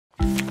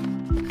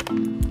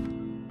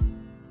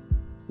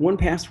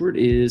1Password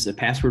is a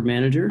password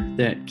manager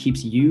that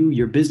keeps you,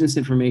 your business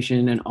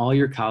information, and all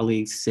your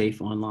colleagues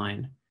safe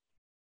online.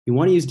 You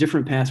want to use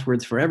different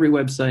passwords for every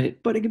website,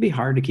 but it can be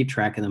hard to keep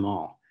track of them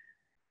all.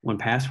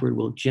 1Password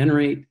will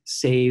generate,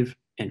 save,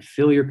 and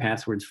fill your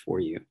passwords for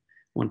you.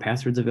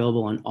 1Password's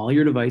available on all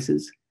your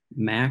devices,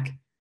 Mac,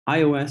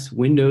 iOS,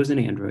 Windows, and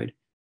Android,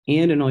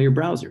 and in all your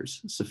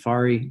browsers,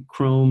 Safari,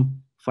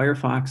 Chrome,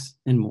 Firefox,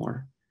 and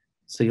more.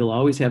 So you'll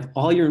always have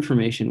all your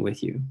information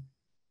with you.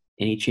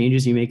 Any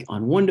changes you make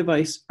on one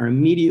device are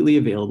immediately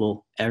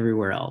available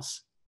everywhere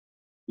else.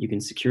 You can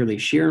securely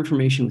share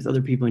information with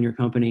other people in your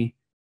company,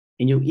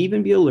 and you'll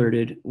even be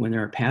alerted when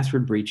there are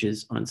password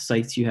breaches on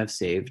sites you have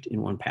saved in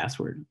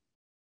 1Password.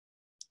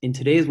 In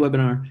today's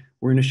webinar,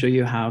 we're going to show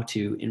you how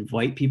to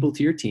invite people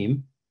to your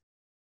team,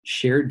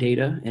 share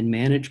data and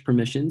manage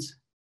permissions,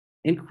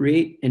 and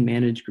create and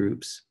manage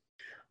groups.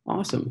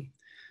 Awesome.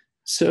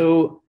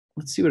 So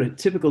let's see what a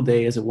typical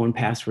day as a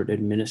 1Password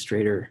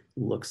administrator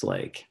looks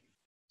like.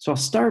 So I'll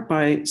start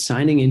by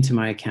signing into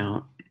my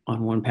account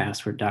on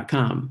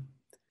 1password.com.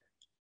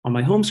 On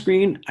my home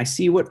screen, I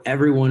see what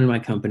everyone in my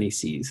company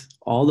sees,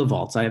 all the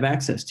vaults I have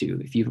access to.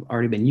 If you've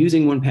already been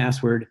using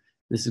 1Password,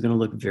 this is going to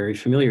look very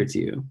familiar to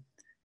you.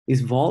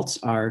 These vaults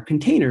are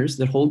containers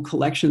that hold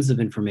collections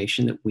of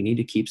information that we need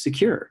to keep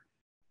secure.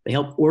 They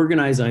help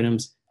organize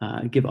items,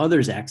 give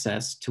others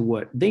access to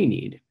what they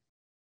need.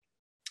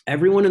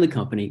 Everyone in the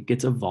company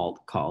gets a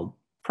vault called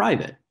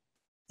private.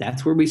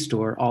 That's where we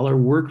store all our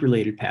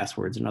work-related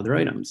passwords and other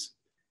items.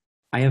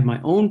 I have my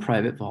own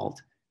private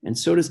vault, and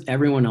so does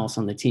everyone else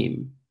on the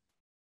team.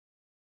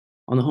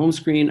 On the home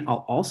screen,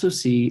 I'll also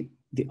see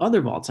the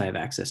other vaults I have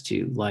access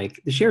to,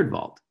 like the shared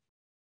vault.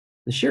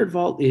 The shared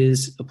vault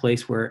is a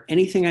place where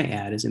anything I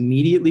add is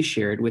immediately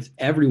shared with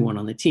everyone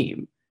on the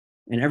team,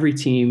 and every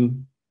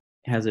team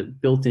has a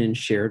built-in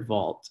shared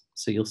vault,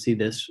 so you'll see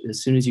this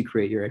as soon as you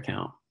create your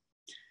account.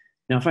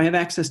 Now, if I have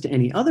access to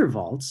any other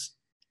vaults,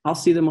 I'll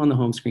see them on the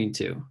home screen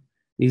too.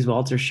 These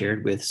vaults are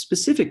shared with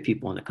specific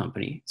people in the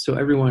company, so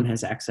everyone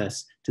has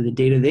access to the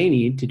data they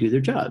need to do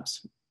their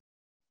jobs.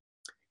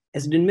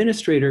 As an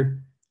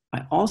administrator,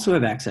 I also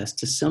have access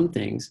to some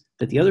things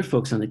that the other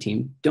folks on the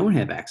team don't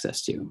have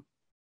access to.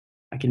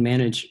 I can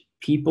manage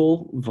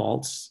people,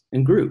 vaults,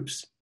 and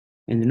groups,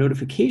 and the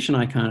notification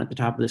icon at the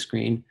top of the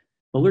screen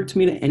alerts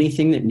me to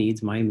anything that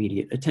needs my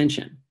immediate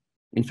attention.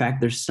 In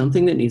fact, there's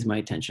something that needs my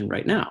attention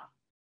right now.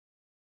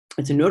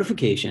 It's a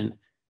notification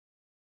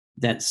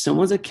that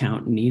someone's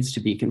account needs to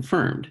be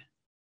confirmed.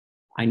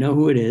 I know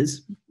who it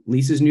is.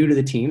 Lisa's new to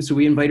the team, so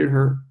we invited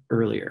her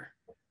earlier.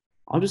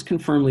 I'll just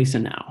confirm Lisa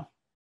now.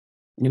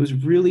 And it was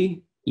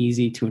really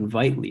easy to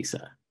invite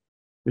Lisa.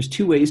 There's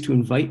two ways to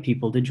invite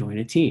people to join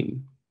a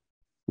team.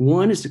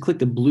 One is to click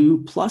the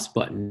blue plus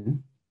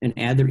button and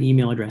add their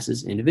email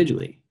addresses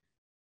individually.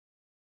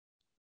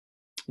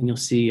 And you'll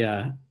see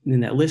in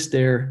that list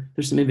there's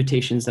some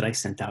invitations that I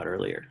sent out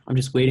earlier. I'm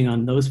just waiting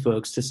on those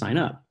folks to sign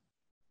up.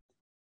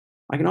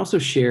 I can also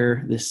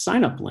share this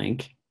sign up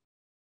link.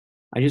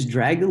 I just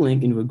drag the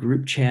link into a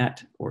group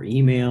chat or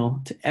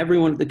email to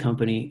everyone at the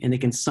company, and they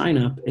can sign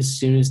up as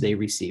soon as they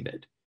receive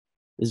it.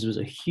 This was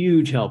a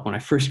huge help when I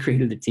first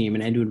created the team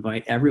and I had to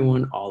invite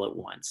everyone all at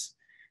once.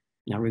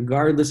 Now,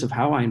 regardless of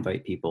how I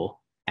invite people,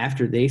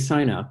 after they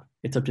sign up,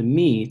 it's up to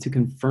me to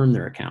confirm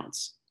their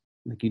accounts,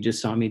 like you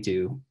just saw me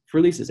do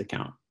for Lisa's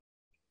account.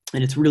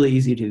 And it's really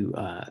easy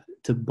to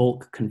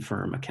bulk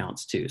confirm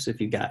accounts too. So if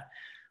you've got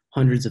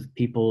hundreds of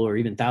people or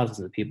even thousands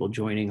of people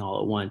joining all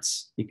at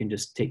once, you can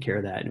just take care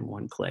of that in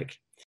one click.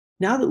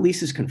 Now that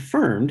Lisa's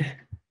confirmed,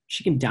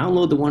 she can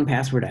download the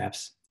 1Password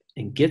apps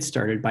and get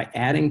started by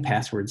adding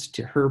passwords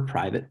to her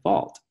private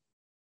vault.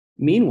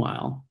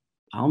 Meanwhile,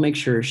 I'll make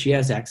sure she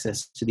has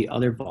access to the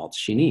other vaults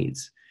she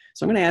needs.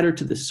 So I'm going to add her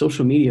to the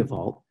social media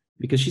vault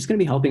because she's going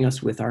to be helping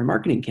us with our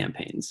marketing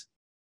campaigns.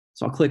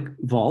 So I'll click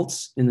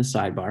Vaults in the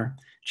sidebar,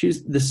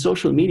 choose the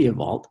social media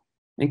vault,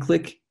 and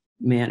click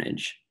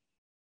Manage.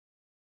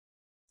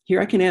 Here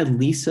I can add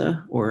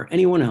Lisa or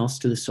anyone else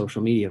to the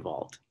social media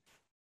vault.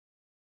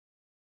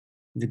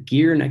 The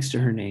gear next to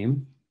her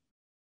name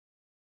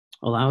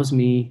allows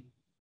me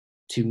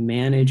to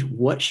manage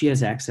what she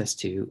has access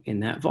to in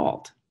that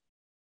vault.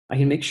 I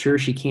can make sure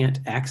she can't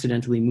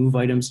accidentally move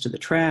items to the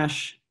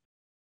trash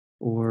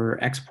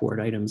or export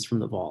items from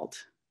the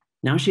vault.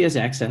 Now she has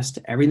access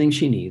to everything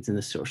she needs in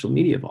the social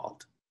media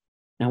vault.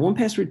 Now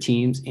 1Password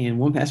Teams and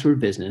 1Password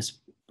Business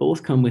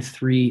both come with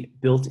 3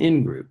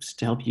 built-in groups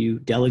to help you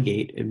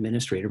delegate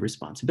administrative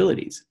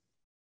responsibilities: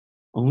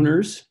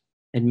 owners,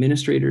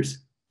 administrators,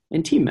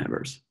 and team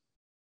members.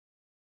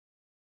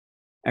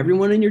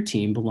 Everyone in your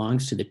team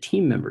belongs to the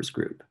team members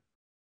group.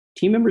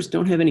 Team members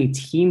don't have any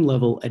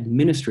team-level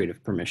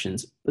administrative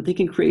permissions, but they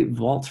can create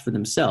vaults for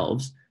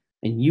themselves,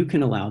 and you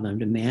can allow them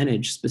to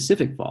manage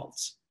specific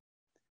vaults.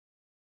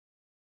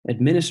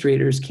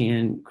 Administrators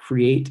can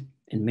create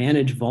and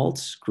manage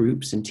vaults,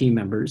 groups, and team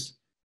members.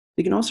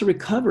 They can also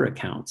recover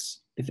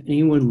accounts if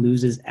anyone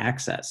loses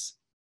access.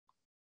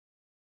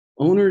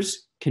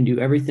 Owners can do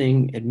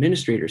everything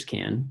administrators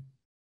can,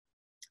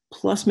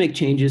 plus make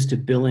changes to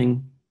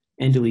billing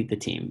and delete the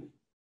team.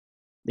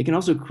 They can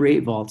also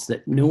create vaults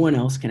that no one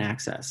else can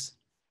access.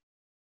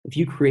 If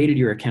you created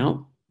your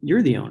account,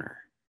 you're the owner.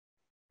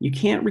 You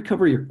can't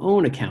recover your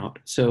own account,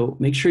 so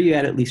make sure you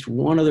add at least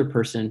one other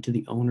person to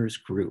the owner's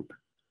group.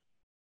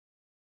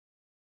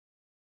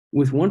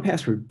 With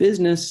 1Password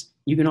Business,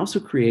 you can also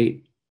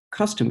create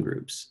custom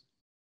groups.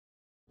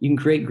 You can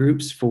create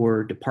groups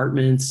for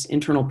departments,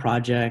 internal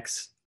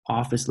projects,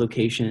 office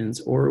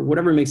locations, or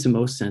whatever makes the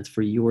most sense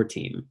for your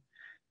team.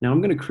 Now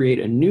I'm going to create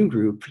a new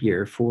group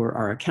here for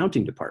our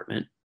accounting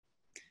department.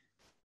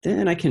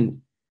 Then I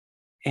can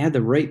add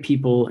the right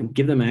people and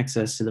give them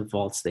access to the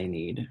vaults they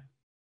need.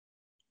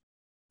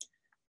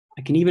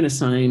 I can even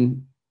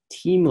assign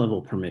team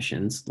level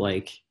permissions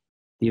like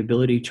the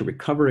ability to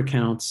recover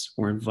accounts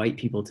or invite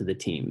people to the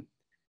team.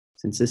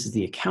 Since this is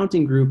the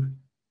accounting group,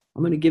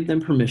 I'm going to give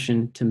them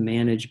permission to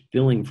manage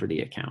billing for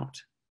the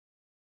account.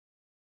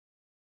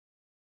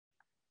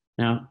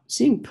 Now,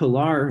 seeing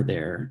Pilar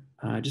there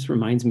just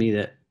reminds me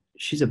that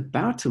she's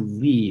about to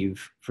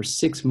leave for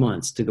 6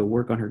 months to go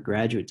work on her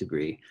graduate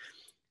degree.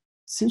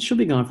 Since she'll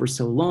be gone for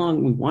so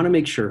long, we want to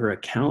make sure her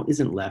account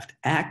isn't left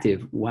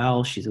active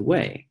while she's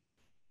away.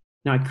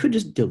 Now, I could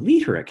just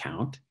delete her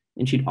account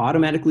and she'd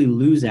automatically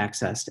lose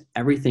access to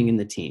everything in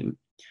the team,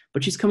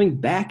 but she's coming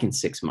back in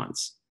 6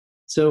 months.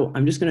 So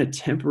I'm just going to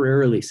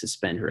temporarily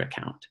suspend her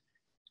account.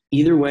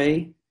 Either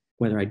way,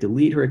 whether I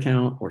delete her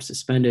account or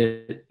suspend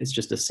it, it's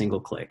just a single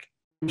click.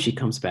 When she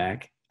comes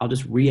back, I'll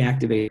just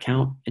reactivate the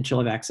account and she'll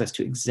have access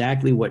to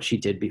exactly what she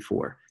did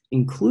before,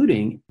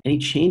 including any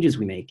changes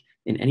we make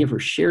in any of her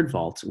shared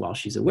vaults while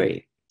she's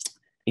away.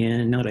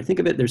 And now that I think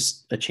of it,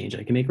 there's a change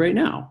I can make right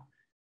now.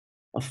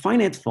 A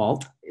finance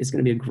vault is going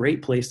to be a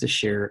great place to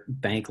share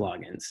bank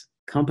logins,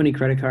 company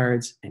credit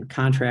cards, and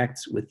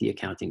contracts with the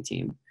accounting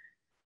team.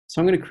 So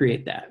I'm going to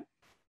create that.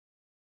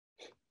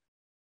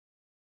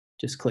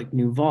 Just click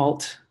New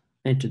Vault,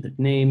 enter the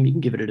name. You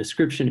can give it a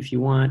description if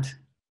you want.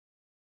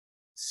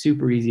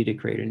 Super easy to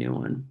create a new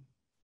one.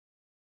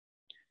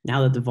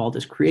 Now that the vault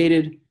is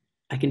created,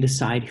 I can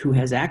decide who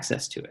has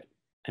access to it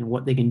and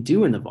what they can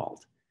do in the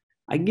vault.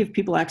 I can give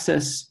people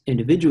access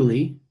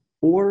individually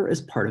or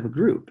as part of a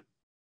group.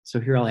 So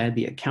here I'll add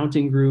the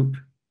accounting group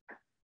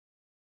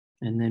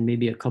and then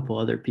maybe a couple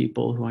other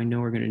people who I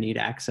know are going to need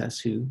access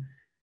who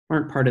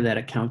aren't part of that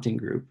accounting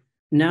group.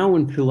 Now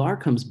when Pilar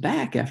comes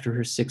back after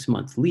her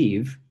 6-month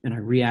leave and I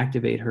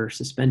reactivate her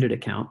suspended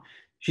account,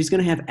 she's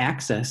going to have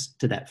access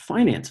to that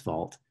finance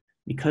vault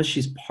because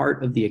she's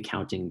part of the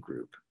accounting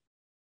group.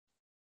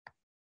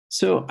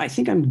 So I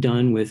think I'm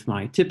done with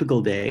my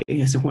typical day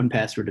as a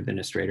 1Password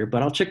administrator,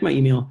 but I'll check my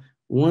email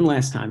one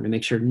last time to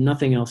make sure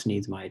nothing else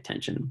needs my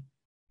attention.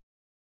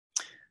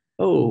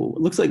 Oh,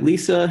 looks like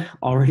Lisa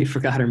already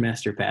forgot her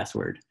master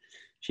password.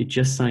 She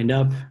just signed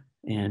up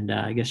and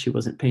I guess she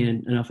wasn't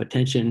paying enough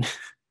attention.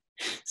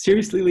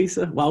 Seriously,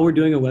 Lisa, while we're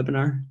doing a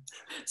webinar?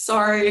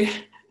 Sorry.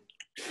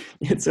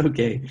 It's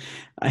okay.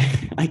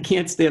 I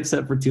can't stay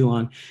upset for too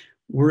long.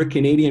 We're a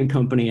Canadian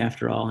company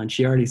after all, and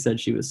she already said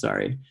she was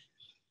sorry.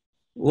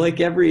 Like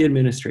every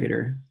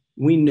administrator,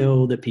 we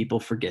know that people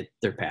forget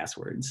their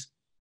passwords.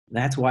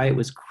 That's why it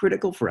was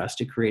critical for us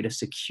to create a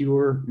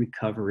secure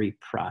recovery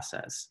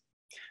process.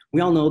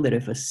 We all know that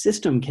if a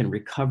system can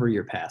recover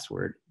your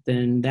password,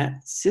 then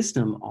that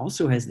system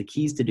also has the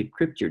keys to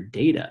decrypt your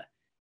data.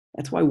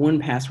 That's why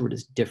 1Password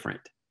is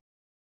different.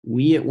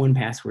 We at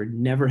 1Password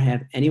never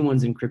have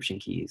anyone's encryption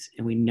keys,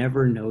 and we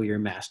never know your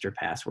master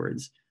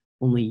passwords.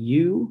 Only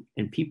you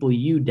and people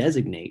you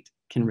designate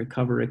can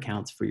recover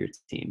accounts for your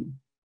team.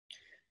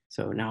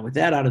 So now with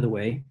that out of the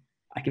way,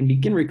 I can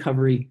begin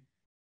recovery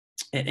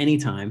at any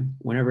time,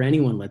 whenever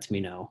anyone lets me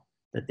know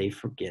that they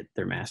forget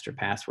their master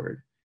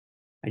password.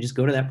 I just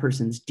go to that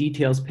person's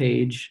details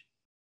page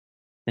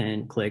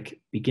and click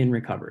Begin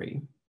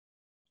Recovery.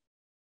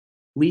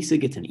 Lisa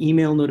gets an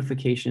email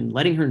notification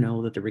letting her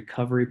know that the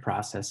recovery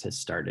process has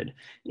started.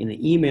 In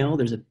the email,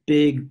 there's a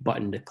big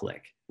button to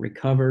click,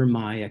 Recover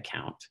My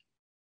Account.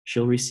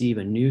 She'll receive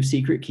a new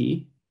secret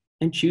key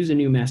and choose a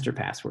new master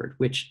password,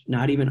 which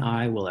not even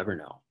I will ever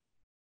know.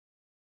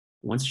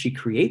 Once she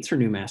creates her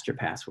new master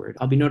password,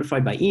 I'll be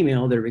notified by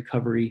email that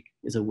recovery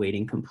is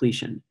awaiting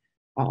completion.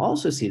 I'll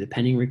also see the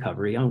pending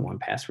recovery on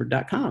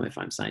 1Password.com if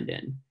I'm signed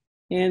in.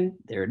 And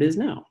there it is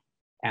now.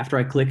 After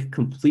I click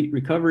Complete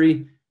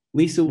Recovery,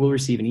 Lisa will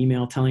receive an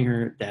email telling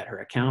her that her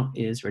account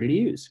is ready to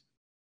use.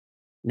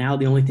 Now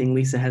the only thing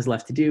Lisa has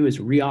left to do is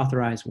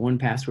reauthorize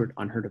 1Password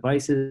on her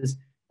devices,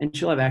 and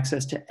she'll have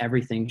access to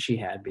everything she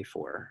had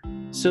before.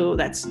 So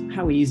that's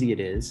how easy it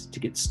is to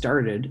get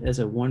started as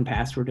a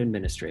 1Password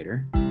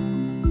administrator.